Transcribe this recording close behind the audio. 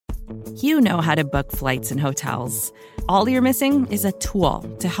You know how to book flights and hotels. All you're missing is a tool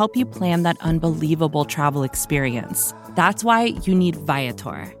to help you plan that unbelievable travel experience. That's why you need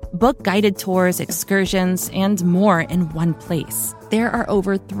Viator. Book guided tours, excursions, and more in one place. There are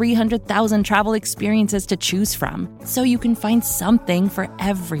over 300,000 travel experiences to choose from, so you can find something for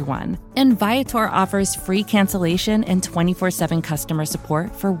everyone. And Viator offers free cancellation and 24/7 customer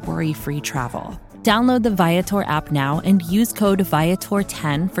support for worry-free travel. Download the Viator app now and use code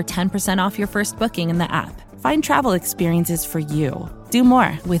Viator10 for 10% off your first booking in the app. Find travel experiences for you. Do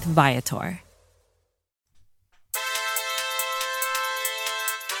more with Viator.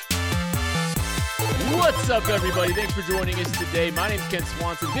 What's up, everybody? Thanks for joining us today. My name's Ken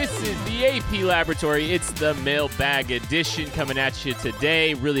Swanson. This is the AP Laboratory. It's the Mailbag edition coming at you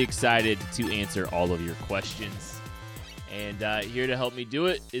today. Really excited to answer all of your questions. And here to help me do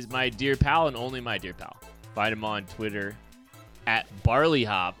it is my dear pal and only my dear pal. Find him on Twitter at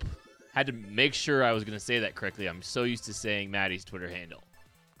BarleyHop. Had to make sure I was going to say that correctly. I'm so used to saying Maddie's Twitter handle.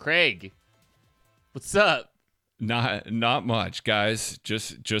 Craig, what's up? Not much, guys.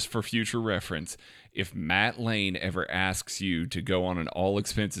 Just for future reference, if Matt Lane ever asks you to go on an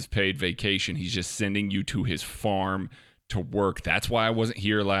all-expenses-paid vacation, he's just sending you to his farm to work. That's why I wasn't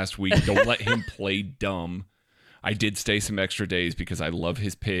here last week. Don't let him play dumb. I did stay some extra days because I love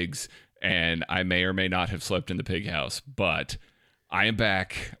his pigs, and I may or may not have slept in the pig house, but I am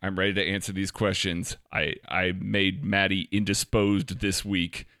back. I'm ready to answer these questions. I made Maddie indisposed this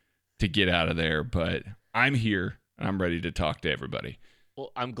week to get out of there, but I'm here, and I'm ready to talk to everybody.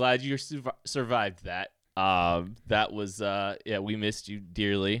 Well, I'm glad you survived that. That was, we missed you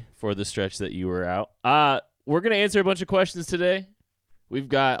dearly for the stretch that you were out. We're going to answer a bunch of questions today. We've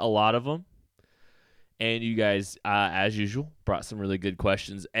got a lot of them. And you guys, as usual, brought some really good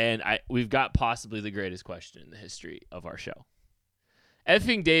questions. And we've got possibly the greatest question in the history of our show.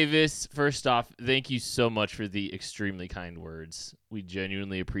 Effing Davis, first off, thank you so much for the extremely kind words. We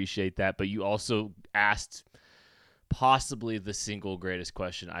genuinely appreciate that. But you also asked possibly the single greatest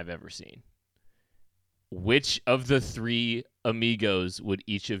question I've ever seen. Which of the three amigos would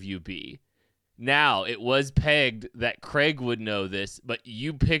each of you be? Now, it was pegged that Craig would know this, but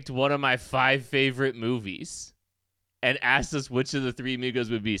you picked one of my 5 favorite movies and asked us which of the three amigos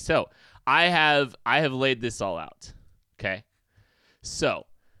would be. So I have laid this all out. Okay. So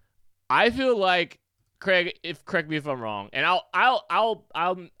I feel like Craig, correct me if I'm wrong, and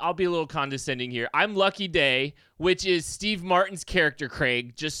I'll be a little condescending here. I'm Lucky Day, which is Steve Martin's character,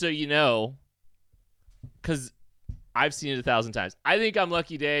 Craig, just so you know, because I've seen it 1,000 times. I think I'm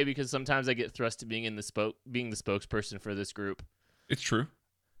Lucky Day because sometimes I get thrust to being being the spokesperson for this group. It's true.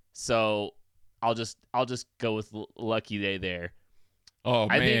 So I'll just go with Lucky Day there. Oh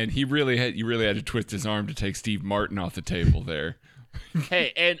man, you really had to twist his arm to take Steve Martin off the table there.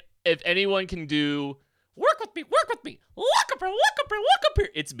 Hey, and if anyone can do work with me, look up here,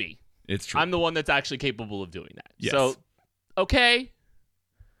 it's me. It's true. I'm the one that's actually capable of doing that. Yes. So, okay.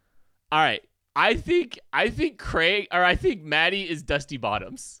 All right. I think Craig, or I think Maddie is Dusty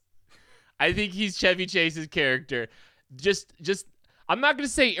Bottoms. I think he's Chevy Chase's character. Just I'm not going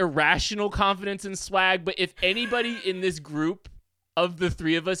to say irrational confidence and swag, but if anybody in this group of the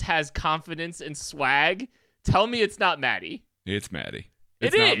three of us has confidence and swag, tell me it's not Maddie. It's Maddie.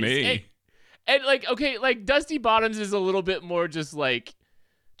 It's not me. And like Dusty Bottoms is a little bit more just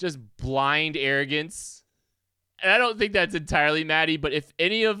blind arrogance. And I don't think that's entirely Maddie, but if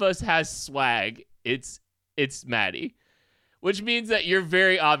any of us has swag, it's Maddie. Which means that you're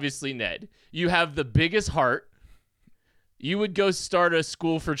very obviously Ned. You have the biggest heart. You would go start a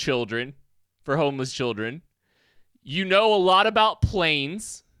school for children, for homeless children. You know a lot about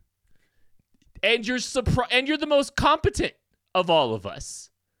planes. And you're the most competent of all of us.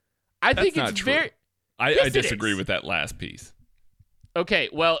 I think it's very... I disagree with that last piece. Okay,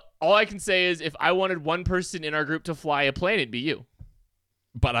 well, all I can say is if I wanted one person in our group to fly a plane, it'd be you.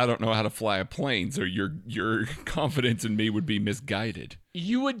 But I don't know how to fly a plane, so your confidence in me would be misguided.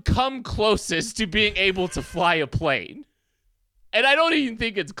 You would come closest to being able to fly a plane. And I don't even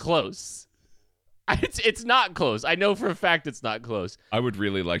think it's close. It's not close. I know for a fact it's not close. I would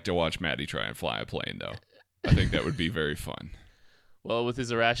really like to watch Maddie try and fly a plane, though. I think that would be very fun. Well, with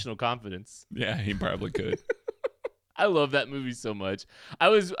his irrational confidence. Yeah, he probably could. I love that movie so much. I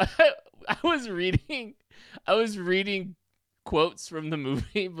was reading quotes from the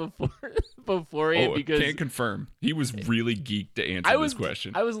movie beforehand because can't confirm. He was really geeked to answer this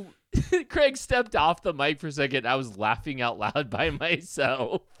question. Craig stepped off the mic for a second. I was laughing out loud by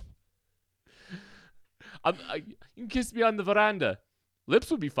myself. You can kiss me on the veranda. Lips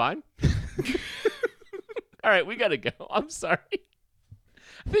would be fine. All right, we gotta go. I'm sorry.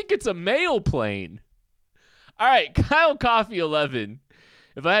 I think it's a mail plane. All right, Kyle Coffey 11.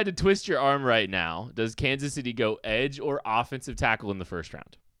 If I had to twist your arm right now, does Kansas City go edge or offensive tackle in the first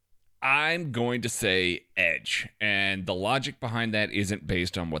round? I'm going to say edge, and the logic behind that isn't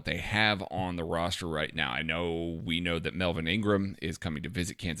based on what they have on the roster right now. We know that Melvin Ingram is coming to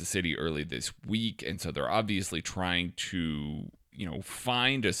visit Kansas City early this week, and so they're obviously trying to,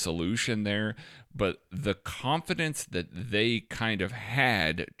 find a solution there, but the confidence that they kind of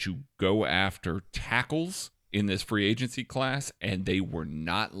had to go after tackles in this free agency class, and they were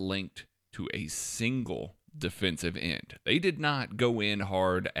not linked to a single defensive end. They did not go in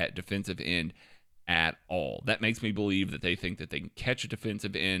hard at defensive end at all. That makes me believe that they think that they can catch a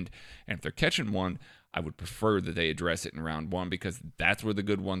defensive end, and if they're catching one, I would prefer that they address it in round one because that's where the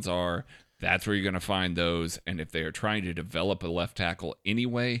good ones are. That's where you're going to find those, and if they are trying to develop a left tackle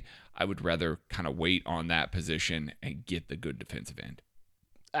anyway, I would rather kind of wait on that position and get the good defensive end.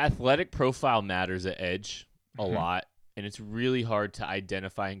 Athletic profile matters at edge a lot. And it's really hard to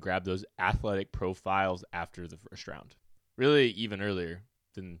identify and grab those athletic profiles after the first round. Really, even earlier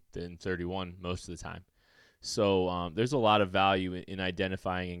than 31 most of the time. So there's a lot of value in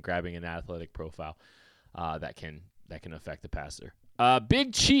identifying and grabbing an athletic profile that can affect the passer.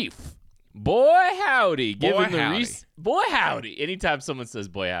 Big Chief, boy howdy. Boy howdy. Anytime someone says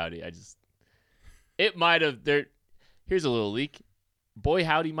boy howdy, it might have there. Here's a little leak. Boy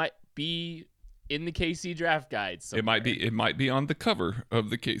howdy might be in the KC draft guide somewhere. It might be on the cover of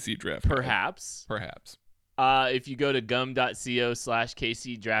the KC draft Perhaps. guide. Perhaps. If you go to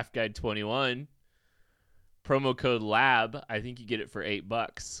gum.co/KC draft guide 21, promo code LAB, I think you get it for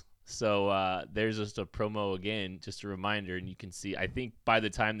 $8. So there's just a promo again, just a reminder, and you can see. I think by the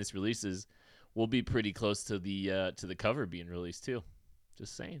time this releases, we'll be pretty close to the cover being released too.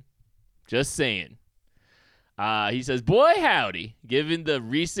 Just saying. He says, boy, howdy. Given the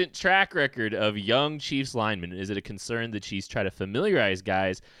recent track record of young Chiefs linemen, is it a concern the Chiefs try to familiarize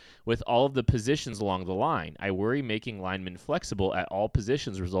guys with all of the positions along the line? I worry making linemen flexible at all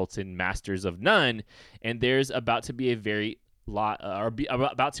positions results in masters of none, and there's about to be a lot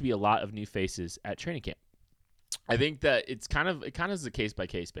of new faces at training camp. I think that it kind of is a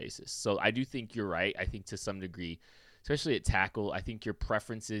case-by-case basis. So I do think you're right. I think to some degree, especially at tackle, I think your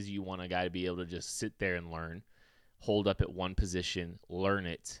preference is you want a guy to be able to just sit there and learn, hold up at one position, learn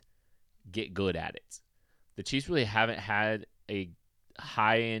it, get good at it. The Chiefs really haven't had a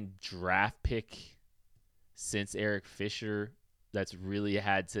high-end draft pick since Eric Fisher that's really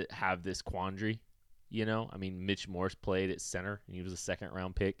had to have this quandary. Mitch Morse played at center, and he was a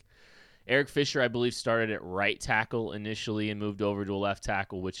second-round pick. Eric Fisher, I believe, started at right tackle initially and moved over to a left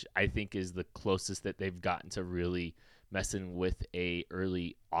tackle, which I think is the closest that they've gotten to really messing with a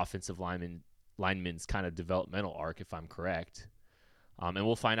early offensive lineman's kind of developmental arc, if I'm correct. And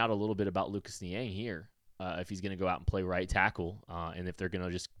we'll find out a little bit about Lucas Niang here, if he's going to go out and play right tackle, and if they're going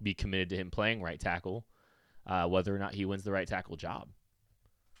to just be committed to him playing right tackle, whether or not he wins the right tackle job.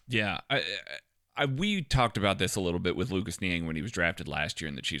 Yeah, we talked about this a little bit with Lucas Niang when he was drafted last year,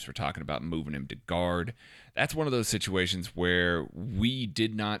 and the Chiefs were talking about moving him to guard. That's one of those situations where we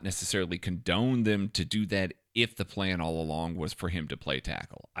did not necessarily condone them to do that if the plan all along was for him to play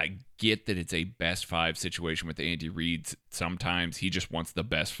tackle. I get that it's a best five situation with Andy Reid. Sometimes he just wants the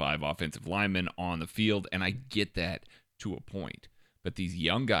best five offensive linemen on the field, and I get that to a point. But these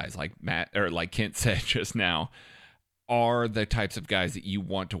young guys, like Kent said just now, are the types of guys that you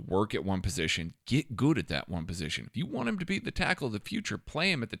want to work at one position, get good at that one position. If you want him to be the tackle of the future,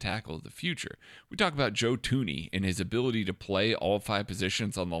 play him at the tackle of the future. We talk about Joe Thuney and his ability to play all five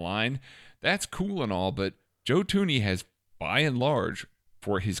positions on the line. That's cool and all, but Joe Thuney has, by and large,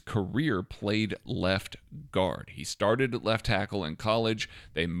 for his career, played left guard. He started at left tackle in college.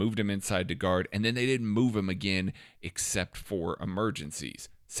 They moved him inside to guard, and then they didn't move him again except for emergencies.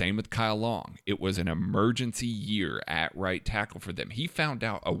 Same with Kyle Long. It was an emergency year at right tackle for them. He found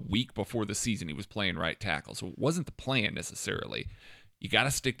out a week before the season he was playing right tackle, so it wasn't the plan necessarily. You got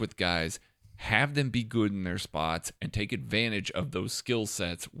to stick with guys, have them be good in their spots, and take advantage of those skill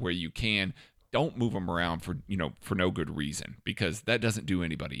sets where you can. Don't move them around for no good reason, because that doesn't do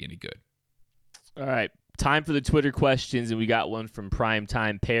anybody any good. All right, time for the Twitter questions, and we got one from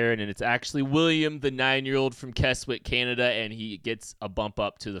Primetime Parent, and it's actually William, the 9-year-old from Keswick, Canada, and he gets a bump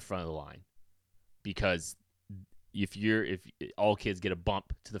up to the front of the line because if all kids get a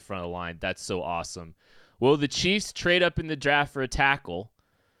bump to the front of the line, that's so awesome. Will the Chiefs trade up in the draft for a tackle?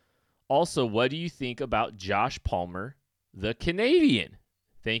 Also, what do you think about Josh Palmer, the Canadian?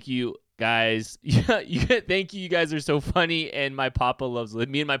 Thank you, guys. Thank you. You guys are so funny, and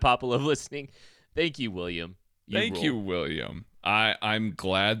me and my papa love listening. Thank you, William. Thank you, William. I'm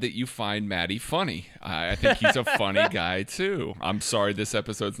glad that you find Matty funny. I think he's a funny guy too. I'm sorry this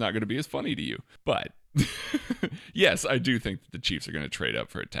episode's not going to be as funny to you, but yes, I do think that the Chiefs are going to trade up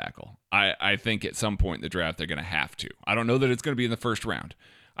for a tackle. I think at some point in the draft they're going to have to. I don't know that it's going to be in the first round.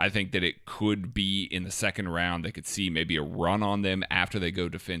 I think that it could be in the second round. They could see maybe a run on them after they go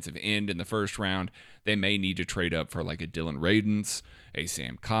defensive end in the first round. They may need to trade up for like a Dylan Radins, a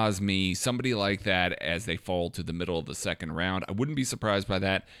Sam Cosmi, somebody like that as they fall to the middle of the second round. I wouldn't be surprised by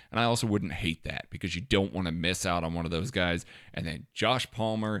that, and I also wouldn't hate that because you don't want to miss out on one of those guys. And then Josh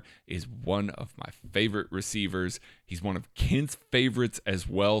Palmer is one of my favorite receivers. He's one of Kent's favorites as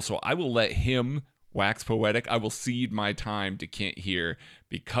well, so I will let him wax poetic. I will cede my time to Kent here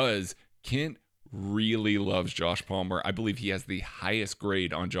because Kent really loves Josh Palmer. I believe he has the highest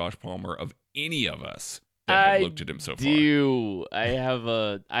grade on Josh Palmer of any of us that have looked at him so far. I have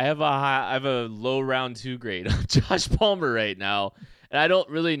a low round 2 grade on Josh Palmer right now, and I don't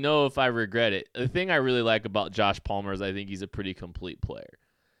really know if I regret it. The thing I really like about Josh Palmer is I think he's a pretty complete player.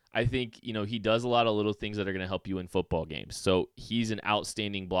 I think, he does a lot of little things that are going to help you in football games. So he's an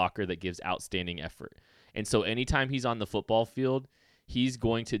outstanding blocker that gives outstanding effort. And so anytime he's on the football field, he's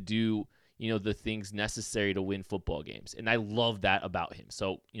going to do, the things necessary to win football games. And I love that about him.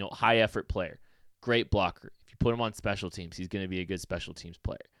 So, high effort player, great blocker. If you put him on special teams, he's going to be a good special teams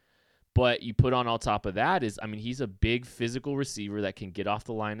player. But you put on top of that he's a big physical receiver that can get off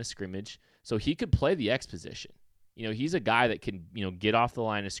the line of scrimmage. So he could play the X position. He's a guy that can, get off the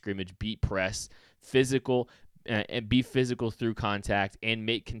line of scrimmage, beat press, physical, and be physical through contact, and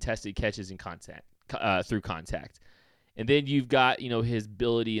make contested catches in contact through contact. And then you've got, his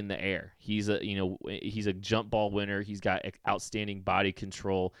ability in the air. He's a jump ball winner. He's got outstanding body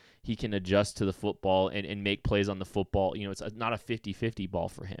control. He can adjust to the football and make plays on the football. It's not a 50-50 ball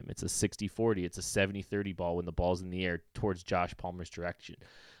for him. It's a 60-40. It's a 70-30 ball when the ball's in the air towards Josh Palmer's direction.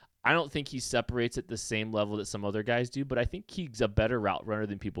 I don't think he separates at the same level that some other guys do, but I think he's a better route runner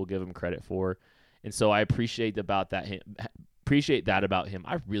than people give him credit for. And so I appreciate that about him.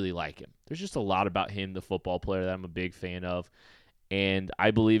 I really like him. There's just a lot about him, the football player, that I'm a big fan of. And I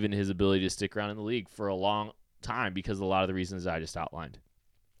believe in his ability to stick around in the league for a long time because of a lot of the reasons I just outlined.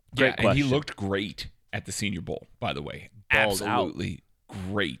 Great question. And he looked great at the Senior Bowl, by the way. Balled Absolutely out.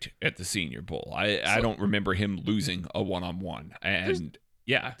 Great at the Senior Bowl. I don't remember him losing a one-on-one. And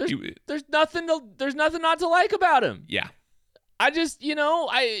yeah, there's nothing not to like about him. Yeah, I just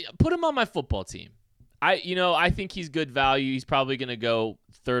I put him on my football team. I think he's good value. He's probably going to go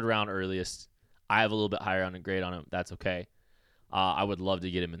third round earliest. I have a little bit higher on a grade on him. That's okay. I would love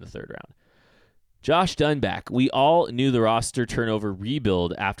to get him in the third round. Josh Dunback. We all knew the roster turnover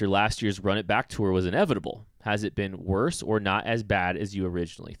rebuild after last year's Run It Back tour was inevitable. Has it been worse or not as bad as you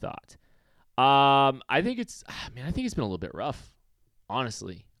originally thought? I think it's been a little bit rough.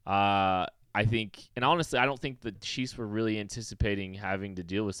 Honestly, I don't think the Chiefs were really anticipating having to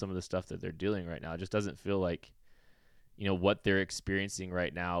deal with some of the stuff that they're dealing right now. It just doesn't feel like, what they're experiencing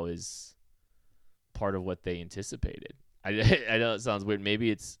right now is part of what they anticipated. I know it sounds weird.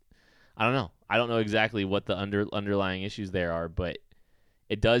 Maybe I don't know. I don't know exactly what the underlying issues there are, but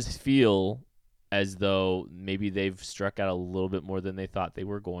it does feel as though maybe they've struck out a little bit more than they thought they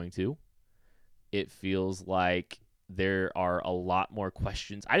were going to. It feels like there are a lot more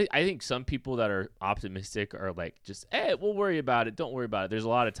questions. I think some people that are optimistic are like, just, hey, we'll worry about it. Don't worry about it. There's a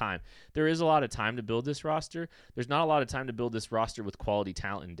lot of time. There is a lot of time to build this roster. There's not a lot of time to build this roster with quality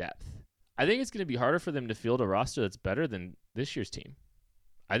talent and depth. I think it's going to be harder for them to field a roster that's better than this year's team.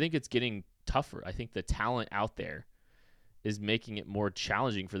 I think it's getting tougher. I think the talent out there is making it more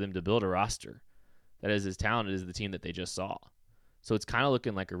challenging for them to build a roster that is as talented as the team that they just saw. So it's kind of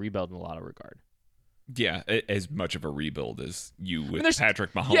looking like a rebuild in a lot of regard. Yeah, as much of a rebuild as you with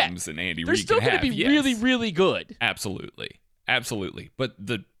Patrick Mahomes and Andy Reid. They're still going to be really, really good. Absolutely. But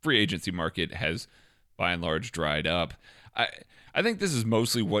the free agency market has, by and large, dried up. I think this is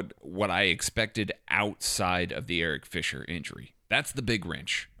mostly what I expected outside of the Eric Fisher injury. That's the big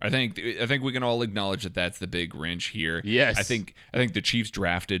wrench. I think we can all acknowledge that that's the big wrench here. Yes. I think the Chiefs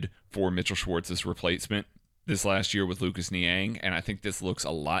drafted for Mitchell Schwartz's replacement this last year with Lucas Niang, and I think this looks a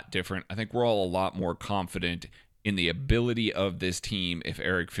lot different. I think we're all a lot more confident in the ability of this team if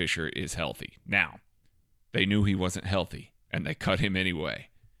Eric Fisher is healthy. Now, they knew he wasn't healthy, and they cut him anyway.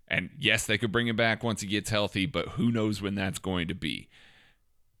 And yes, they could bring him back once he gets healthy, but who knows when that's going to be.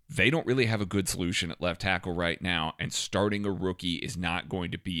 They don't really have a good solution at left tackle right now, and starting a rookie is not going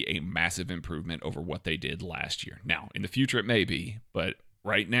to be a massive improvement over what they did last year. Now, in the future it may be, but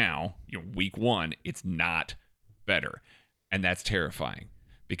right now, week one, it's not better. And that's terrifying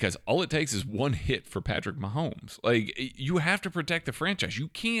because all it takes is one hit for Patrick Mahomes. Like, you have to protect the franchise. You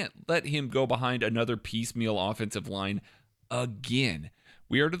can't let him go behind another piecemeal offensive line again.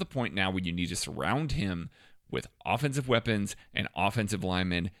 We are to the point now where you need to surround him with offensive weapons and offensive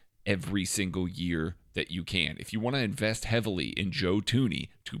linemen every single year that you can. If you want to invest heavily in Joe Thuney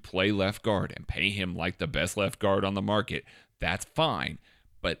to play left guard and pay him like the best left guard on the market, that's fine.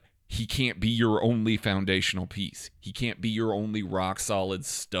 But he can't be your only foundational piece. He can't be your only rock-solid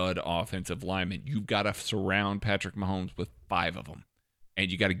stud offensive lineman. You've got to surround Patrick Mahomes with 5 of them, and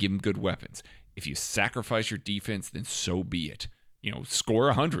you got to give him good weapons. If you sacrifice your defense, then so be it. Score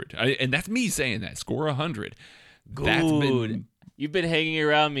 100. And that's me saying that. Score 100. Good. You've been hanging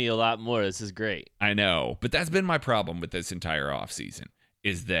around me a lot more. This is great. I know, but that's been my problem with this entire offseason,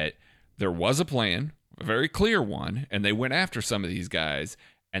 is that there was a plan, a very clear one, and they went after some of these guys,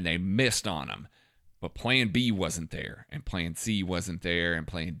 and they missed on them. But plan B wasn't there, and plan C wasn't there, and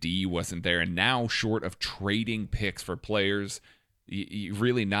plan D wasn't there. And now, short of trading picks for players, you're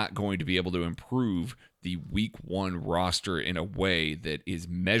really not going to be able to improve the week 1 roster in a way that is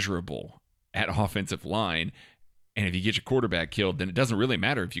measurable at offensive line. And if you get your quarterback killed, then it doesn't really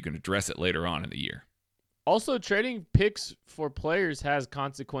matter if you can address it later on in the year. Also, trading picks for players has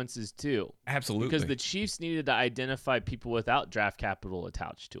consequences too. Absolutely. Because the Chiefs needed to identify people without draft capital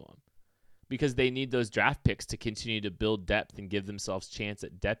attached to them. Because they need those draft picks to continue to build depth and give themselves chance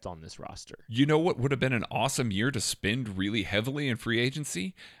at depth on this roster. You know what would have been an awesome year to spend really heavily in free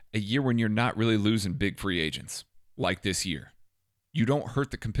agency? A year when you're not really losing big free agents, like this year. You don't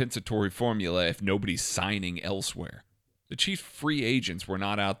hurt the compensatory formula if nobody's signing elsewhere. The Chiefs' free agents were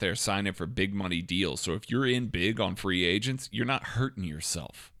not out there signing for big money deals. So if you're in big on free agents, you're not hurting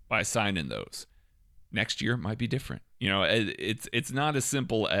yourself by signing those. Next year might be different. It's not as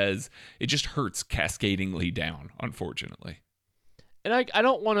simple as it just hurts cascadingly down, unfortunately. And I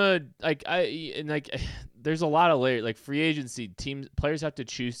don't want to there's a lot of layers. Like free agency players have to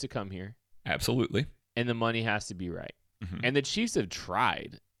choose to come here. Absolutely. And the money has to be right. Mm-hmm. And the Chiefs have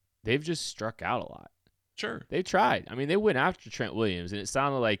tried. They've just struck out a lot. Sure. They tried. I mean, they went after Trent Williams, and it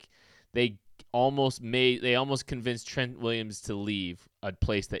sounded like they almost convinced Trent Williams to leave a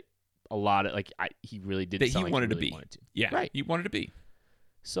place that he really didn't. That he wanted to be. Yeah, right. He wanted to be.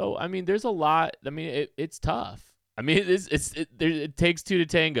 So I mean, there's a lot. I mean, it's tough. I mean, it takes 2 to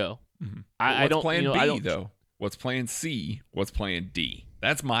tango. Mm-hmm. I don't. Plan B I don't, though? What's plan C? What's plan D?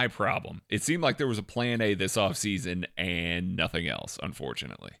 That's my problem. It seemed like there was a plan A this offseason and nothing else,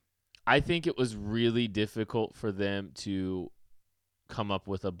 unfortunately. I think it was really difficult for them to come up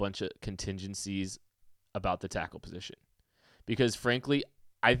with a bunch of contingencies about the tackle position. Because frankly,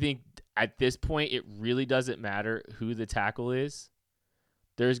 I think at this point, it really doesn't matter who the tackle is.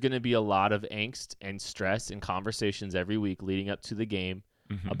 There's going to be a lot of angst and stress and conversations every week leading up to the game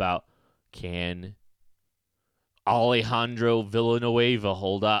about, can Alejandro Villanueva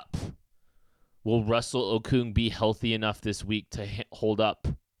hold up? Will Russell Okung be healthy enough this week to hold up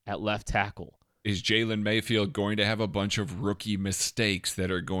at left tackle? Is Jalen Mayfield going to have a bunch of rookie mistakes that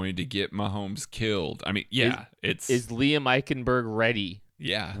are going to get Mahomes killed? I mean, yeah, is Liam Eichenberg ready?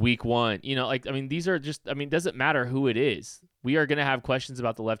 Yeah. Week 1. These are just, it doesn't matter who it is. We are going to have questions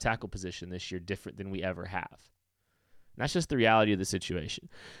about the left tackle position this year different than we ever have. And that's just the reality of the situation.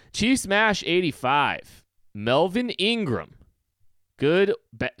 Chiefs Mash 85. Melvin Ingram. Good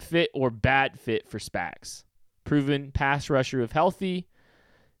fit or bad fit for Spags. Proven pass rusher if healthy.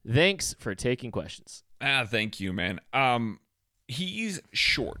 Thanks for taking questions. Thank you, man. He's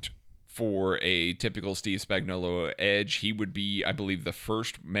short for a typical Steve Spagnuolo edge. He would be, I believe, the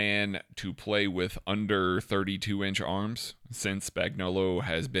first man to play with under 32-inch arms since Spagnuolo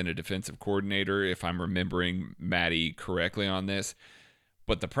has been a defensive coordinator, if I'm remembering Matty correctly on this.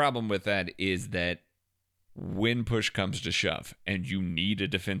 But the problem with that is that when push comes to shove and you need a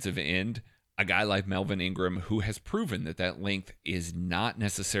defensive end, a guy like Melvin Ingram, who has proven that length is not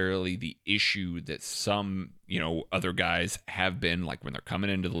necessarily the issue that some, other guys have been, like when they're coming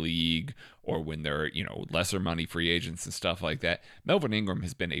into the league or when they're, lesser money free agents and stuff like that. Melvin Ingram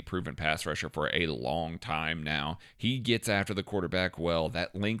has been a proven pass rusher for a long time now. He gets after the quarterback well.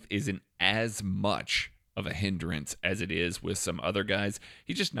 That length isn't as much of a hindrance as it is with some other guys.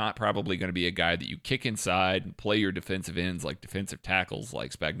 He's just not probably going to be a guy that you kick inside and play your defensive ends like defensive tackles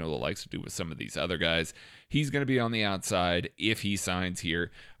like Spagnuolo likes to do with some of these other guys. He's going to be on the outside if he signs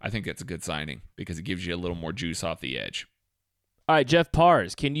here. I think that's a good signing because it gives you a little more juice off the edge. All right, Jeff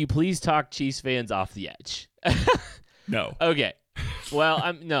Pars, can you please talk Chiefs fans off the edge? No. Okay. Well,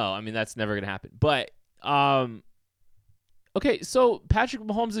 that's never going to happen. But, okay, so Patrick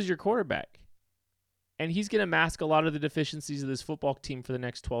Mahomes is your quarterback. and he's going to mask a lot of the deficiencies of this football team for the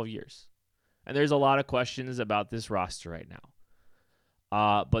next 12 years. And there's a lot of questions about this roster right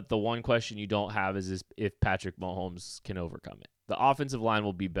now. But the one question you don't have is if Patrick Mahomes can overcome it. The offensive line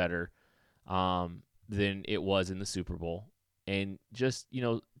will be better than it was in the Super Bowl. And just,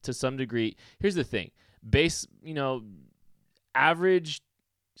 to some degree, here's the thing. Average,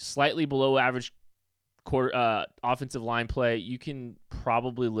 slightly below average offensive line play, you can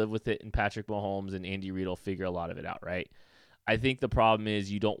probably live with it, and Patrick Mahomes and Andy Reid will figure a lot of it out, right? I think the problem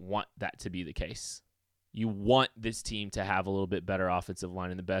is you don't want that to be the case. You want this team to have a little bit better offensive line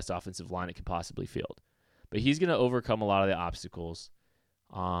and the best offensive line it can possibly field. But he's going to overcome a lot of the obstacles.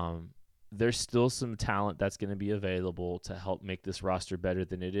 There's still some talent that's going to be available to help make this roster better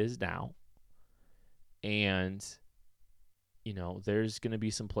than it is now. And, there's going to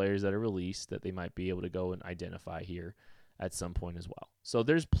be some players that are released that they might be able to go and identify here at some point as well. So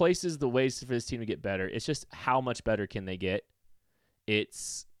there's ways for this team to get better. It's just how much better can they get?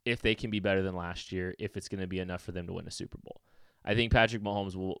 It's if they can be better than last year, if it's going to be enough for them to win a Super Bowl. I think Patrick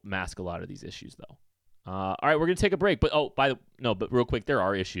Mahomes will mask a lot of these issues, though. All right, we're going to take a break. But but real quick, there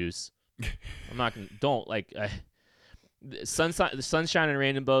are issues. I'm not going to, the sunshine and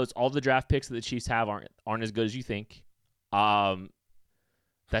rainbows, all the draft picks that the Chiefs have aren't as good as you think.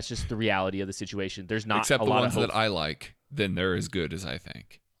 That's just the reality of the situation. There's not except a the lot ones of hope. that I like, then they're as good as I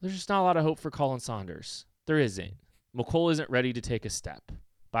think. There's just not a lot of hope for Colin Saunders. There isn't. McCole isn't ready to take a step.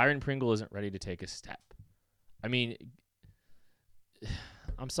 Byron Pringle isn't ready to take a step. I mean,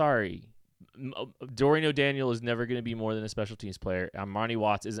 I'm sorry. Dorian O'Daniel is never going to be more than a special teams player. Armani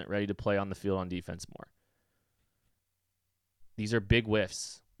Watts isn't ready to play on the field on defense more. These are big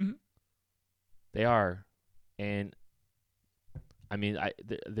whiffs. Mm-hmm. They are. And, I mean,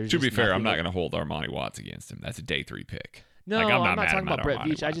 there's to be fair, I'm not going to hold Armani Watts against him. That's a day 3 pick. No, I'm not not talking about Brett Armani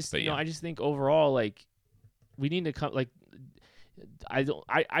Veach. Watts, I just think overall, we need to come, I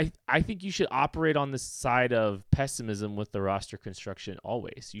think you should operate on the side of pessimism with the roster construction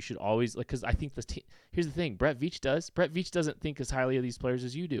always. You should always, because I think here's the thing, Brett Veach does. Brett Veach doesn't think as highly of these players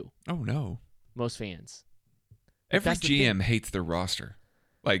as you do. Oh, no. Most fans. Every GM hates their roster.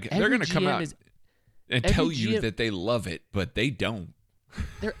 They're going to come out and tell you that they love it, but they don't.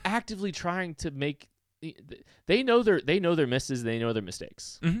 They're actively trying to make. They know their misses. They know their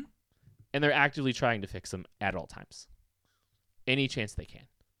mistakes, mm-hmm. and they're actively trying to fix them at all times, any chance they can.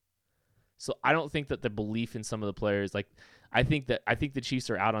 So I don't think that the belief in some of the players, I think the Chiefs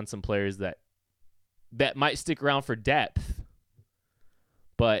are out on some players that might stick around for depth,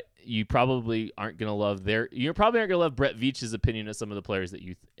 but you probably aren't going to love Brett Veach's opinion of some of the players that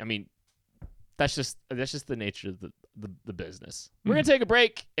that's just the nature of the business. We're going to take a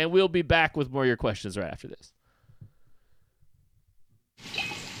break, and we'll be back with more of your questions right after this.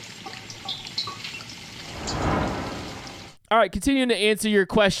 All right, continuing to answer your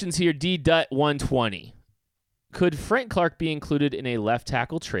questions here, D.120. Could Frank Clark be included in a left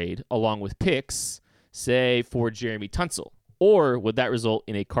tackle trade along with picks, say, for Jeremy Tunsil? Or would that result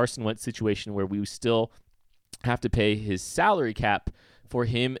in a Carson Wentz situation where we still have to pay his salary cap for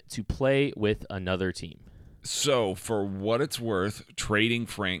him to play with another team? So, for what it's worth, trading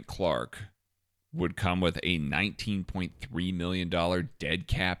Frank Clark would come with a $19.3 million dead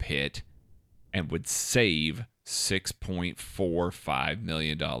cap hit and would save $6.45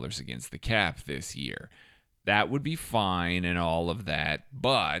 million against the cap this year. That would be fine and all of that,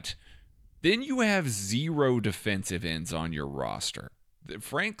 but then you have 0 defensive ends on your roster.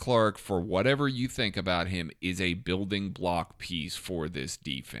 Frank Clark, for whatever you think about him, is a building block piece for this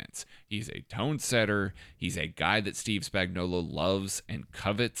defense. He's a tone setter. He's a guy that Steve Spagnuolo loves and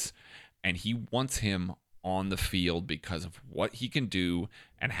covets, and he wants him on the field because of what he can do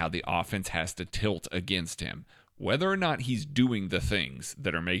and how the offense has to tilt against him. Whether or not he's doing the things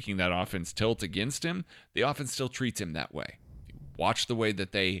that are making that offense tilt against him, the offense still treats him that way. Watch the way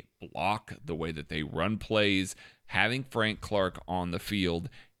that they block, the way that they run plays. Having Frank Clark on the field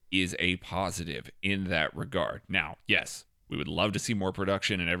is a positive in that regard. Now, yes, we would love to see more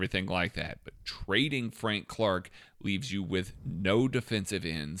production and everything like that, but trading Frank Clark leaves you with no defensive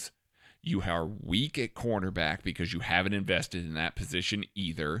ends. You are weak at cornerback because you haven't invested in that position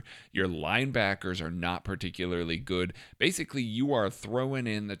either. Your linebackers are not particularly good. Basically, you are throwing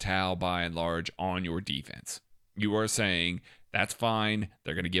in the towel by and large on your defense. You are saying, that's fine.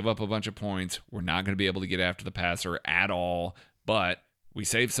 They're going to give up a bunch of points. We're not going to be able to get after the passer at all, but we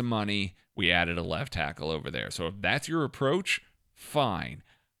saved some money. We added a left tackle over there. So if that's your approach, fine.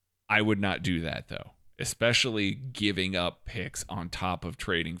 I would not do that, though, especially giving up picks on top of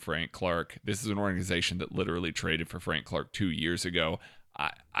trading Frank Clark. This is an organization that literally traded for Frank Clark 2 years ago.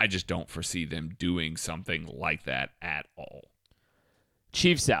 I just don't foresee them doing something like that at all.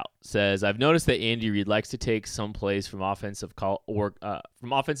 Chiefs Out says, I've noticed that Andy Reid likes to take some plays from offenses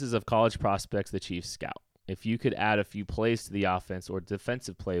of college prospects the Chiefs scout. If you could add a few plays to the offense or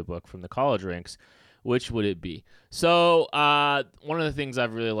defensive playbook from the college ranks, which would it be? So one of the things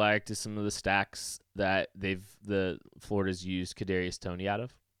I've really liked is some of the stacks that the Florida's used Kadarius Toney out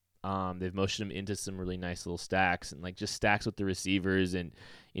of. They've motioned him into some really nice little stacks and like just stacks with the receivers and,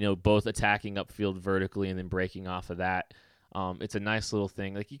 both attacking upfield vertically and then breaking off of that. It's a nice little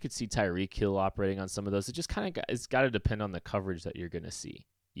thing. Like you could see Tyreek Hill operating on some of those. It just kind of it's got to depend on the coverage that you're going to see.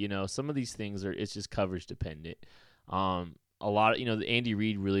 Some of these things it's just coverage dependent. A lot of, Andy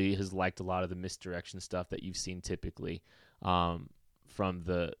Reid really has liked a lot of the misdirection stuff that you've seen typically from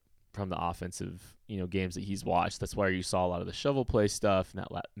the offensive, games that he's watched. That's why you saw a lot of the shovel play stuff and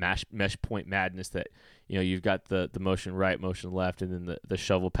that mesh point madness that, you've got the motion right, motion left, and then the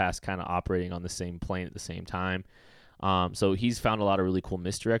shovel pass kind of operating on the same plane at the same time. So he's found a lot of really cool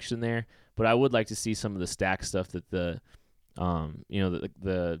misdirection there, but I would like to see some of the stack stuff that the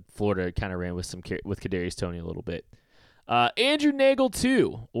Florida kind of ran with Kadarius Toney a little bit. Andrew Nagel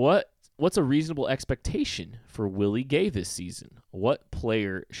too. What's a reasonable expectation for Willie Gay this season? What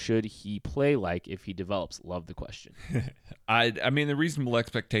player should he play like if he develops? Love the question. I mean, the reasonable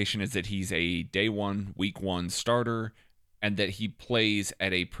expectation is that he's a day one, week one starter, and that he plays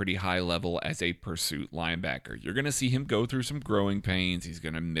at a pretty high level as a pursuit linebacker. You're going to see him go through some growing pains. He's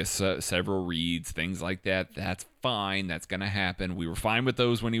going to miss several reads, things like that. That's fine. That's going to happen. We were fine with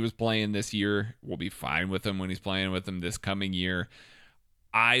those when he was playing this year. We'll be fine with him when he's playing with them this coming year.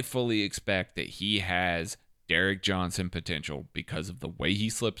 I fully expect that he has Derek Johnson potential because of the way he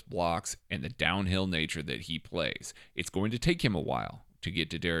slips blocks and the downhill nature that he plays. It's going to take him a while to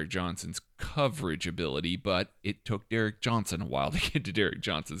get to Derek Johnson's coverage ability, but it took Derek Johnson a while to get to Derek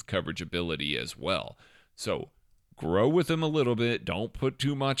Johnson's coverage ability as well. So grow with him a little bit. Don't put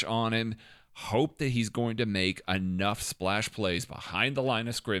too much on him. Hope that he's going to make enough splash plays behind the line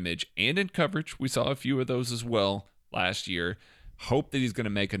of scrimmage and in coverage. We saw a few of those as well last year. Hope that he's going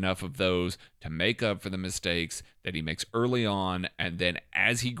to make enough of those to make up for the mistakes that he makes early on. And then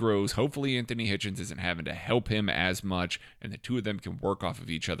as he grows, hopefully Anthony Hitchens isn't having to help him as much. And the two of them can work off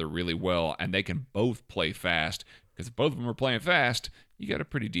of each other really well. And they can both play fast. Because if both of them are playing fast, you got a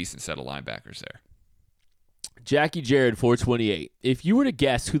pretty decent set of linebackers there. Jackie Jared, 428. If you were to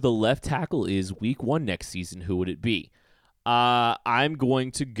guess who the left tackle is week one next season, who would it be? I'm going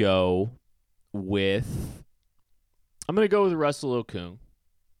to go with Russell Okung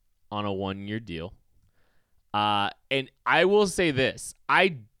on a 1-year deal. And I will say this.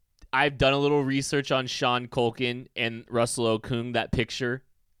 I've done a little research on Sean Culkin and Russell Okung, that picture,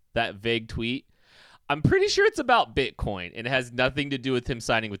 that vague tweet. I'm pretty sure it's about Bitcoin, and it has nothing to do with him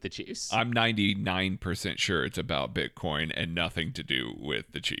signing with the Chiefs. I'm 99% sure it's about Bitcoin and nothing to do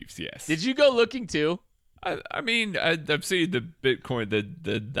with the Chiefs, yes. Did you go looking too? I mean, I've seen the Bitcoin,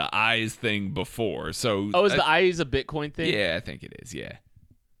 the eyes thing before. So is the eyes a Bitcoin thing? Yeah, I think it is, yeah.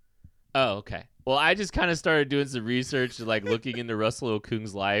 Oh, okay. Well, I just kind of started doing some research, like looking into Russell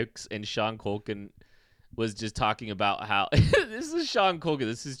Okung's likes, and Sean Culkin was just talking about how this is Sean Culkin.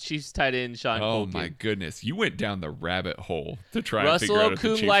 This is Chiefs tight end Sean Culkin. Oh my goodness, you went down the rabbit hole to try and Russell figure out if the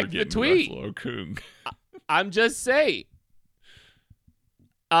Okung Chiefs liked were the getting tweet. Russell Okung. I'm just saying.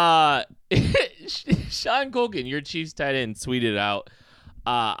 Sean Culkin, your Chiefs tight end, tweeted out,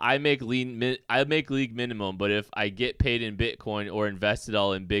 I make league minimum, but if I get paid in Bitcoin or invest it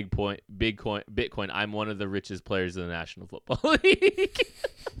all in Bitcoin, I'm one of the richest players in the National Football League.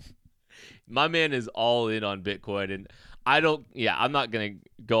 My man is all in on Bitcoin, and I'm not going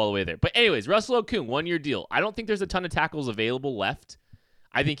to go all the way there. But anyways, Russell Okung, 1-year deal. I don't think there's a ton of tackles available left.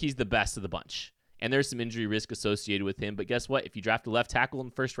 I think he's the best of the bunch. And there's some injury risk associated with him. But guess what? If you draft a left tackle in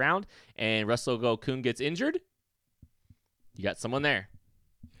the first round and Russell Okung gets injured, you got someone there.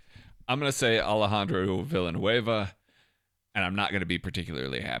 I'm going to say Alejandro Villanueva, and I'm not going to be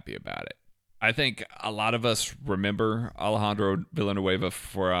particularly happy about it. I think a lot of us remember Alejandro Villanueva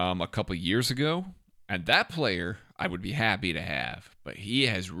from a couple years ago, and that player I would be happy to have, but he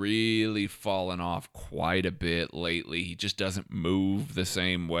has really fallen off quite a bit lately. He just doesn't move the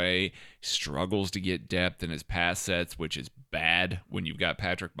same way, struggles to get depth in his pass sets, which is bad when you've got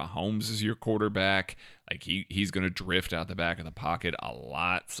Patrick Mahomes as your quarterback. Like he's going to drift out the back of the pocket a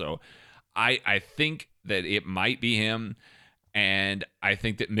lot. So I think that it might be him, and I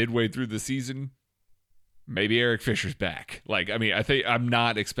think that midway through the season, maybe Eric Fisher's back. I think I'm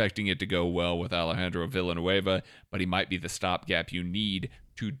not expecting it to go well with Alejandro Villanueva, but he might be the stopgap you need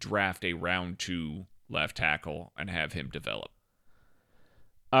to draft a round 2 left tackle and have him develop.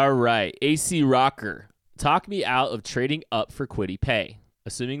 All right, AC Rocker. Talk me out of trading up for Kwity Paye.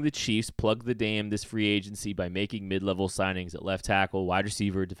 Assuming the Chiefs plug the dam this free agency by making mid-level signings at left tackle, wide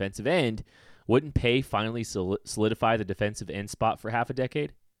receiver, defensive end, wouldn't Paye finally solidify the defensive end spot for half a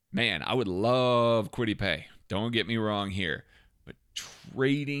decade? Man, I would love Kwity Paye. Don't get me wrong here. But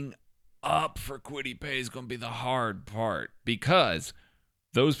trading up for Kwity Paye is going to be the hard part because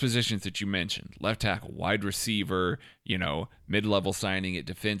those positions that you mentioned, left tackle, wide receiver, mid-level signing at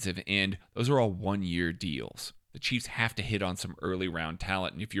defensive end, those are all one-year deals. The Chiefs have to hit on some early round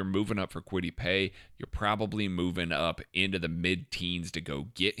talent, and if you're moving up for Kwity Paye, you're probably moving up into the mid-teens to go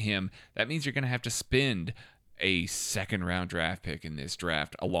get him. That means you're going to have to spend a second-round draft pick in this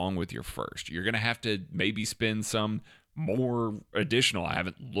draft along with your first. You're going to have to maybe spend some more additional. I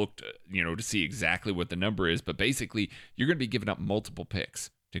haven't looked, to see exactly what the number is, but basically you're going to be giving up multiple picks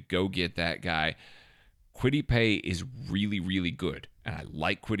to go get that guy. Kwity Paye is really, really good, and I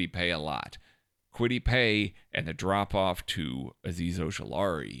like Kwity Paye a lot. Kwity Paye and the drop-off to Azeez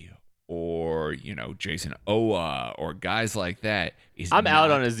Ojulari or, Jason Owa or guys like that is I'm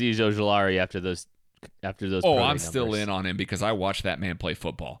out on Azeez Ojulari after those I'm still in on him because I watched that man play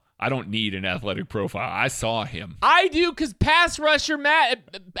football. I don't need an athletic profile. I saw him. I do because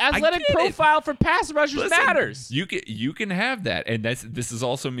athletic profile for pass rushers matters. You can have that, and this is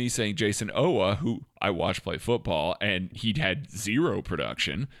also me saying Jason Owa, who I watched play football, and he'd had zero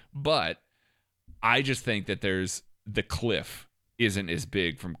production, but I just think that the cliff isn't as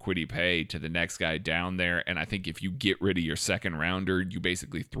big from Kwity Paye to the next guy down there, and I think if you get rid of your second rounder, you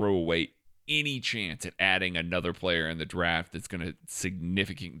basically throw away any chance at adding another player in the draft that's going to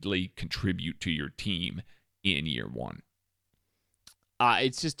significantly contribute to your team in year one.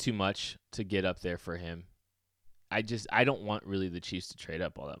 It's just too much to get up there for him. I don't want really the Chiefs to trade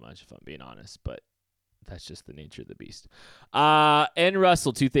up all that much, if I'm being honest, but that's just the nature of the beast. And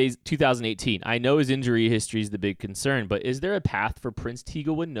Russell, 2018. I know his injury history is the big concern, but is there a path for Prince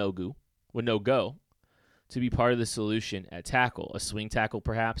Tega Wanogho to be part of the solution at tackle? A swing tackle,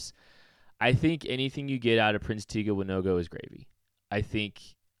 perhaps? I think anything you get out of Prince Tega Wanogho is gravy. I think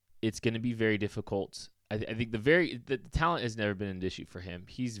it's going to be very difficult. I think the talent has never been an issue for him.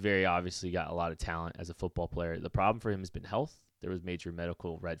 He's very obviously got a lot of talent as a football player. The problem for him has been health. There was major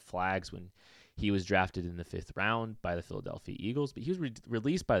medical red flags when he was drafted in the 5th round by the Philadelphia Eagles, but he was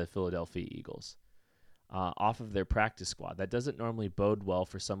released by the Philadelphia Eagles off of their practice squad. That doesn't normally bode well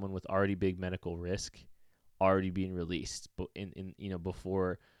for someone with already big medical risk already being released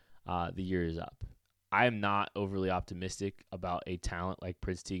before the year is up. I am not overly optimistic about a talent like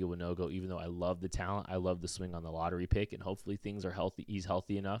Prince Tega Wanogho, even though I love the talent. I love the swing on the lottery pick, and hopefully things are healthy. He's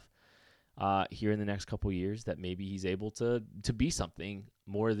healthy enough here in the next couple of years that maybe he's able to be something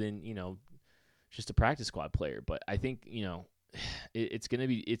more than, just a practice squad player. But I think, it's going to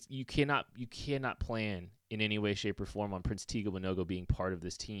be, you cannot plan in any way, shape, or form on Prince Tega Wanogho being part of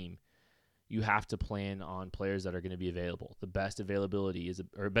this team. You have to plan on players that are going to be available. The best ability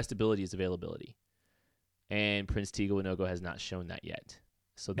is availability. And Prince Tega Wanogho has not shown that yet.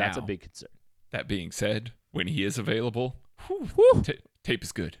 So that's a big concern. That being said, when he is available, tape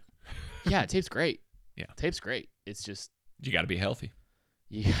is good. Yeah, tape's great. Yeah. Tape's great. It's just... You got to be healthy.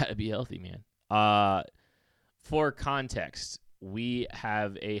 You got to be healthy, man. For context, we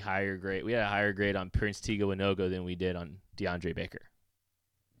have a higher grade. We had a higher grade on Prince Tega Wanogho than we did on DeAndre Baker.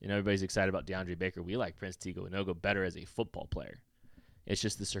 Everybody's excited about DeAndre Baker. We like Prince Tega Wanogho better as a football player. It's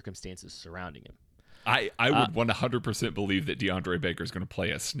just the circumstances surrounding him. I would 100% believe that DeAndre Baker is going to play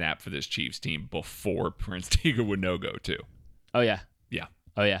a snap for this Chiefs team before Prince Tega Wanogho too. Oh, yeah. Yeah.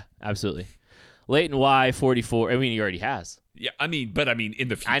 Oh, yeah. Absolutely. Leighton Y, 44. I mean, he already has. Yeah, in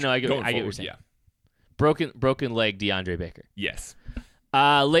the future. I know. I get what you're saying. Yeah. Broken leg DeAndre Baker. Yes.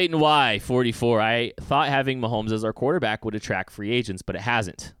 Leighton Y, 44. I thought having Mahomes as our quarterback would attract free agents, but it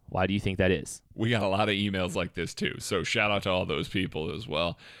hasn't. Why do you think that is? We got a lot of emails like this too, so shout out to all those people as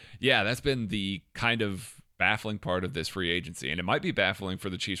well. Yeah, that's been the kind of baffling part of this free agency, and it might be baffling for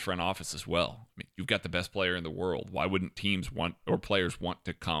the Chiefs front office as well. You've got the best player in the world. Why wouldn't players want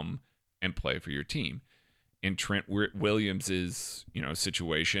to come and play for your team? In Trent Williams'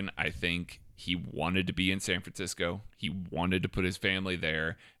 situation, I think he wanted to be in San Francisco. He wanted to put his family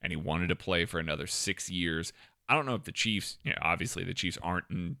there, and he wanted to play for another 6 years. I don't know if the Chiefs, obviously the Chiefs aren't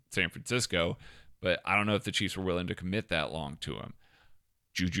in San Francisco, but I don't know if the Chiefs were willing to commit that long to him.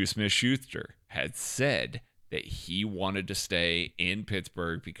 Juju Smith-Schuster had said that he wanted to stay in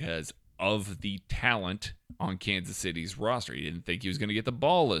Pittsburgh because of the talent on Kansas City's roster. He didn't think he was going to get the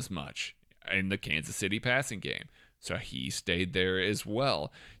ball as much in the Kansas City passing game. So he stayed there as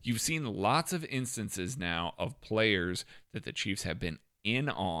well. You've seen lots of instances now of players that the Chiefs have been in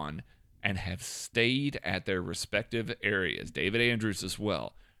on and have stayed at their respective areas, David Andrews as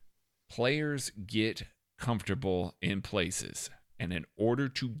well, players get comfortable in places. And in order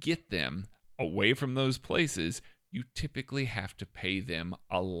to get them away from those places, you typically have to pay them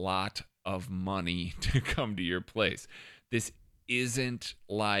a lot of money to come to your place. This isn't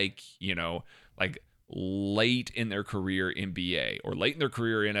like, like late in their career NBA or late in their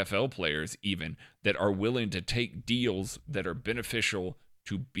career NFL players even that are willing to take deals that are beneficial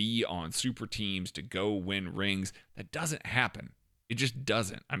to be on super teams, to go win rings. That doesn't happen. It just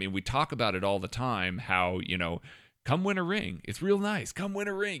doesn't. I mean, we talk about it all the time, how, come win a ring. It's real nice. Come win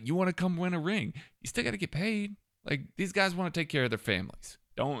a ring. You want to come win a ring. You still got to get paid. Like, these guys want to take care of their families.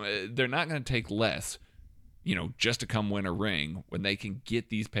 They're not going to take less, just to come win a ring when they can get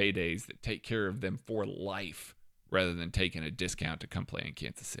these paydays that take care of them for life rather than taking a discount to come play in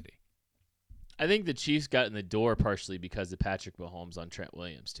Kansas City. I think the Chiefs got in the door partially because of Patrick Mahomes on Trent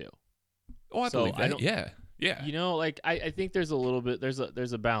Williams too. Oh, I believe that. Yeah. I think there's a little bit there's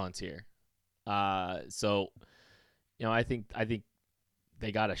a balance here. I think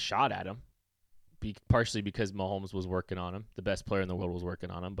they got a shot at him, partially because Mahomes was working on him. The best player in the world was working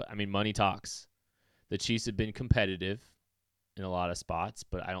on him. But I mean, money talks. The Chiefs have been competitive in a lot of spots,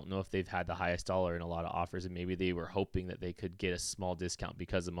 but I don't know if they've had the highest dollar in a lot of offers, and maybe they were hoping that they could get a small discount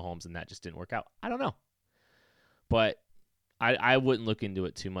because of Mahomes, and that just didn't work out. I don't know. But I wouldn't look into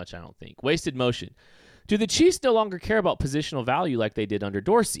it too much, I don't think. Wasted motion. Do the Chiefs no longer care about positional value like they did under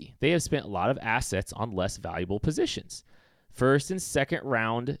Dorsey? They have spent a lot of assets on less valuable positions. First and second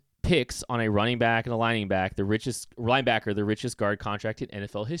round picks on a running back and a linebacker, the richest guard contract in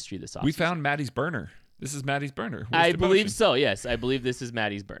NFL history this offseason. We found Matty's burner. This is Matty's burner. I believe so, yes. I believe this is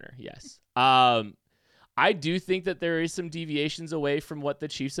Matty's burner, yes. I do think that there is some deviations away from what the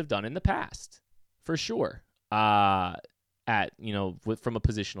Chiefs have done in the past, for sure, from a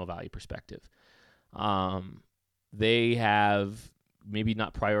positional value perspective. They have maybe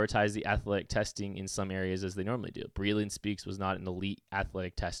not prioritized the athletic testing in some areas as they normally do. Breland Speaks was not an elite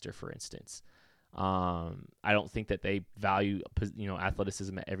athletic tester, for instance. I don't think that they value,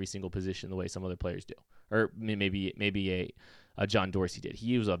 athleticism at every single position the way some other players do, or maybe a John Dorsey did.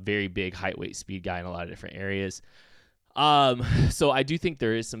 He was a very big height, weight, speed guy in a lot of different areas. So I do think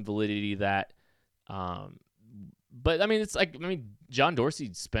there is some validity that, but I mean, John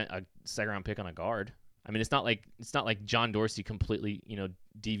Dorsey spent a second round pick on a guard. I mean, it's not like John Dorsey completely,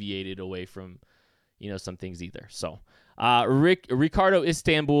 deviated away from, some things either. So, Ricardo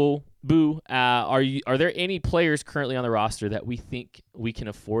Istanbul, are there any players currently on the roster that we think we can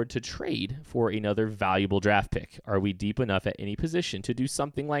afford to trade for another valuable draft pick? Are we deep enough at any position to do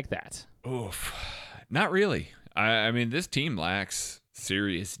something like that? Oof, not really. I mean, this team lacks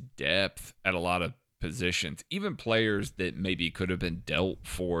serious depth at a lot of positions. Even players that maybe could have been dealt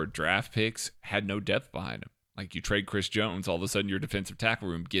for draft picks had no depth behind them. Like, you trade Chris Jones, all of a sudden your defensive tackle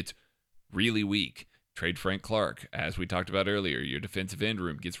room gets really weak. Trade Frank Clark, as we talked about earlier, your defensive end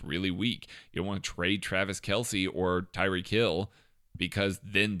room gets really weak. You don't want to trade Travis Kelce or Tyreek Hill because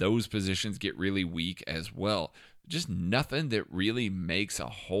then those positions get really weak as well. Just nothing that really makes a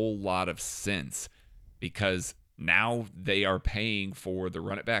whole lot of sense, because now they are paying for the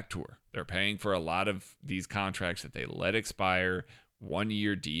run it back tour. They're paying for a lot of these contracts that they let expire,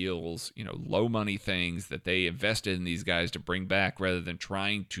 1-year deals, low money things that they invested in these guys to bring back rather than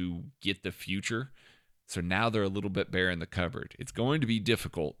trying to get the future. So now they're a little bit bare in the cupboard. It's going to be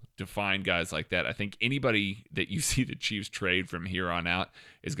difficult to find guys like that. I think anybody that you see the Chiefs trade from here on out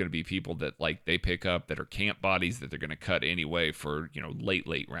is going to be people that they pick up that are camp bodies that they're going to cut anyway for,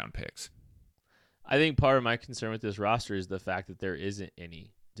 late round picks. I think part of my concern with this roster is the fact that there isn't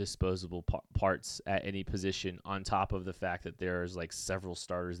any disposable parts at any position, on top of the fact that there's several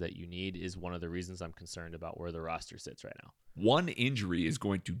starters that you need, is one of the reasons I'm concerned about where the roster sits right now. One injury is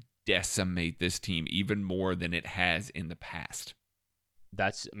going to decimate this team even more than it has in the past.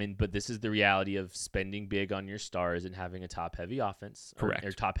 But this is the reality of spending big on your stars and having a top-heavy offense. Correct.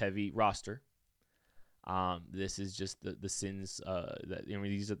 Or top-heavy roster. This is just the sins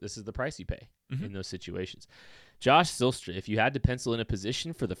this is the price you pay in those situations. Josh Silstra, if you had to pencil in a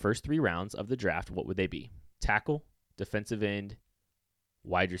position for the first 3 rounds of the draft, what would they be? Tackle, defensive end,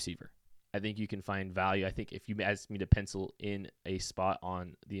 wide receiver. I think you can find value. I think if you asked me to pencil in a spot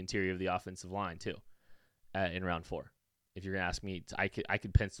on the interior of the offensive line too, in round 4. If you're gonna ask me, I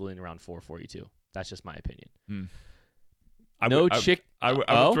could pencil in round 4 for you too. That's just my opinion. I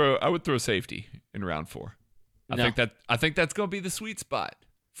would throw safety in round 4. I think that's gonna be the sweet spot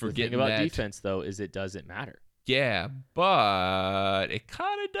for the getting thing about that. defense though is it doesn't matter. Yeah, but it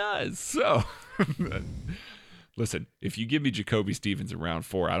kind of does. So Listen, if you give me Jacoby Stevens in round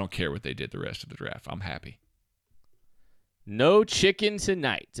 4, I don't care what they did the rest of the draft. I'm happy. No chicken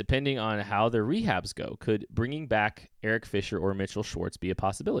tonight. Depending on how their rehabs go, could bringing back Eric Fisher or Mitchell Schwartz be a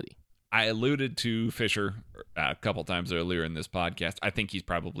possibility? I alluded to Fisher a couple times earlier in this podcast. I think he's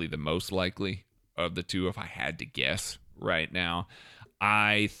probably the most likely of the two if I had to guess right now.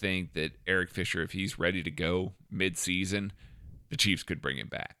 I think that Eric Fisher, if he's ready to go mid-season, the Chiefs could bring him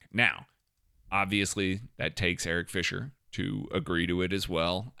back. Now, obviously, that takes Eric Fisher to agree to it as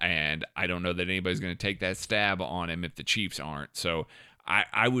well, and I don't know that anybody's going to take that stab on him if the Chiefs aren't. So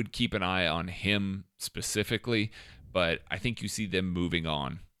I would keep an eye on him specifically, but I think you see them moving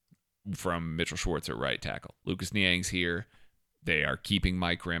on from Mitchell Schwartz at right tackle. Lucas Niang's here. They are keeping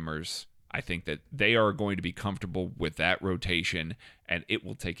Mike Remmers. I think that they are going to be comfortable with that rotation, and it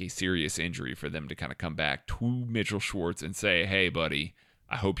will take a serious injury for them to kind of come back to Mitchell Schwartz and say, hey, buddy,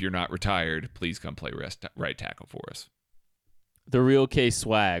 I hope you're not retired. Please come play right tackle for us. The real K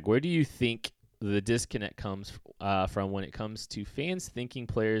Swag, where do you think the disconnect comes from when it comes to fans thinking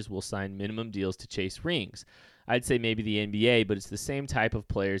players will sign minimum deals to chase rings? I'd say maybe the NBA, but it's the same type of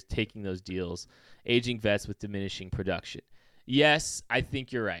players taking those deals, aging vets with diminishing production. Yes, I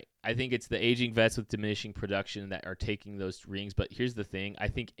think you're right. I think it's the aging vets with diminishing production that are taking those rings. But here's the thing. I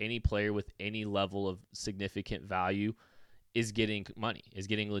think any player with any level of significant value is getting money, is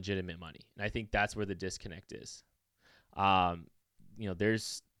getting legitimate money. And I think that's where the disconnect is.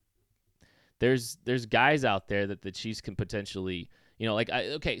 There's guys out there that the Chiefs can potentially,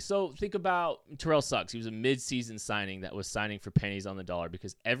 so think about Terrell Suggs. He was a mid-season signing that was signing for pennies on the dollar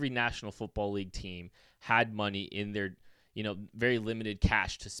because every National Football League team had money in their very limited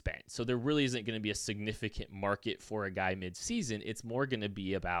cash to spend. So there really isn't going to be a significant market for a guy mid-season. It's more going to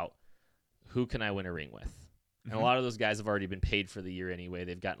be about who can I win a ring with? And a lot of those guys have already been paid for the year anyway.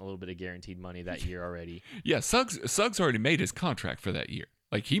 They've gotten a little bit of guaranteed money that year already. Yeah, Suggs already made his contract for that year.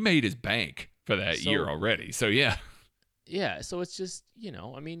 Like, he made his bank for that year already. So, yeah. Yeah, so it's just,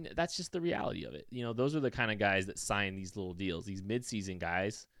 that's just the reality of it. Those are the kind of guys that sign these little deals. These mid-season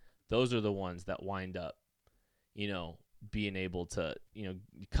guys, those are the ones that wind up, being able to,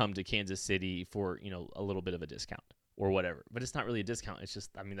 come to Kansas City for, a little bit of a discount or whatever. But it's not really a discount. It's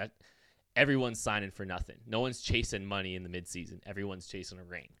just, that everyone's signing for nothing. No one's chasing money in the midseason. Everyone's chasing a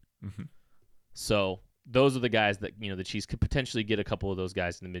ring. Mm-hmm. So those are the guys that, the Chiefs could potentially get a couple of those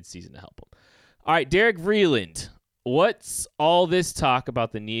guys in the midseason to help them. All right, Derek Vreeland. What's all this talk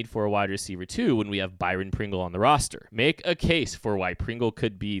about the need for a wide receiver too when we have Byron Pringle on the roster? Make a case for why Pringle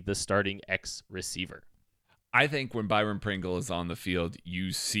could be the starting X receiver. I think when Byron Pringle is on the field,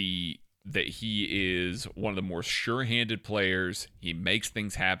 you see that he is one of the more sure-handed players. He makes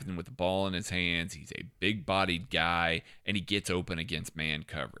things happen with the ball in his hands. He's a big-bodied guy, and he gets open against man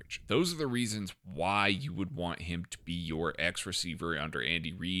coverage. Those are the reasons why you would want him to be your X receiver under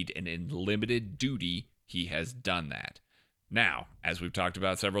Andy Reid, and in limited duty, he has done that. Now, as we've talked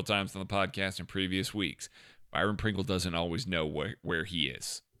about several times on the podcast in previous weeks, Byron Pringle doesn't always know where he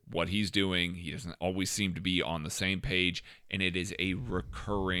is, what he's doing. He doesn't always seem to be on the same page, and it is a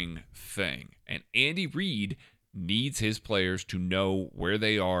recurring thing. And Andy Reid needs his players to know where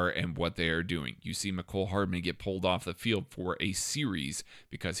they are and what they are doing. You see McCole Hardman get pulled off the field for a series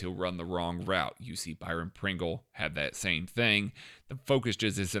because he'll run the wrong route. You see Byron Pringle have that same thing. The focus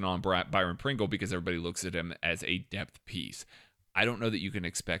just isn't on Byron Pringle because everybody looks at him as a depth piece. I don't know that you can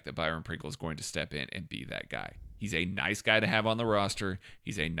expect that Byron Pringle is going to step in and be that guy. He's a nice guy to have on the roster.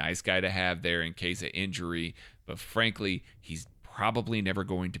 He's a nice guy to have there in case of injury. But frankly, he's probably never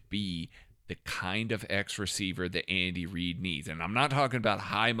going to be the kind of X receiver that Andy Reid needs. And I'm not talking about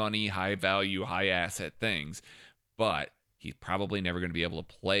high money, high value, high asset things, but he's probably never going to be able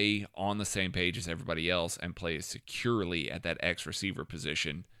to play on the same page as everybody else and play as securely at that X receiver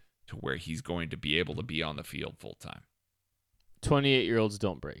position to where he's going to be able to be on the field full time. 28-year-olds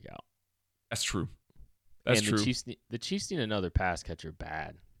don't break out. That's true. That's true. The Chiefs need another pass catcher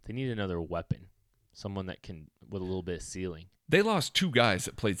bad. They need another weapon, someone that can with a little bit of ceiling. They lost two guys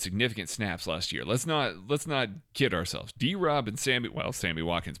that played significant snaps last year. Let's not kid ourselves. D-Rob and Sammy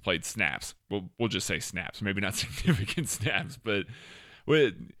Watkins played snaps. We'll just say snaps, maybe not significant snaps, but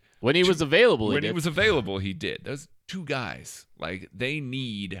when he was available, he did. Those two guys, like, they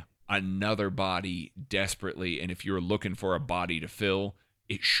need another body desperately, and if you're looking for a body to fill,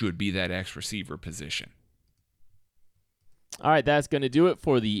 it should be that X receiver position. All right, that's going to do it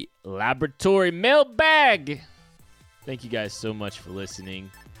for the Laboratory Mailbag. Thank you guys so much for listening.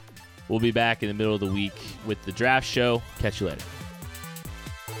 We'll be back in the middle of the week with the draft show. Catch you later.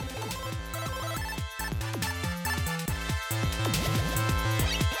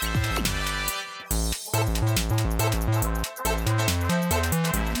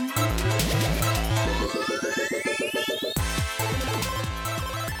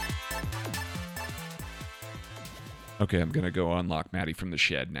 Okay, I'm going to go unlock Maddie from the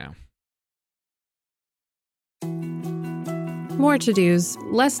shed now. More to-dos,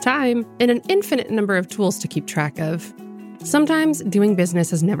 less time, and an infinite number of tools to keep track of. Sometimes doing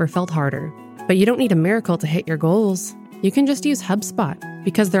business has never felt harder, but you don't need a miracle to hit your goals. You can just use HubSpot,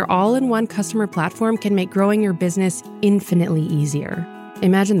 because their all-in-one customer platform can make growing your business infinitely easier.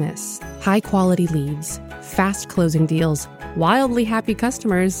 Imagine this: high-quality leads, fast closing deals, wildly happy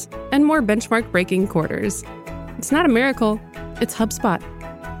customers, and more benchmark-breaking quarters. It's not a miracle, it's HubSpot.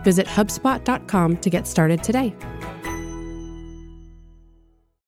 Visit HubSpot.com to get started today.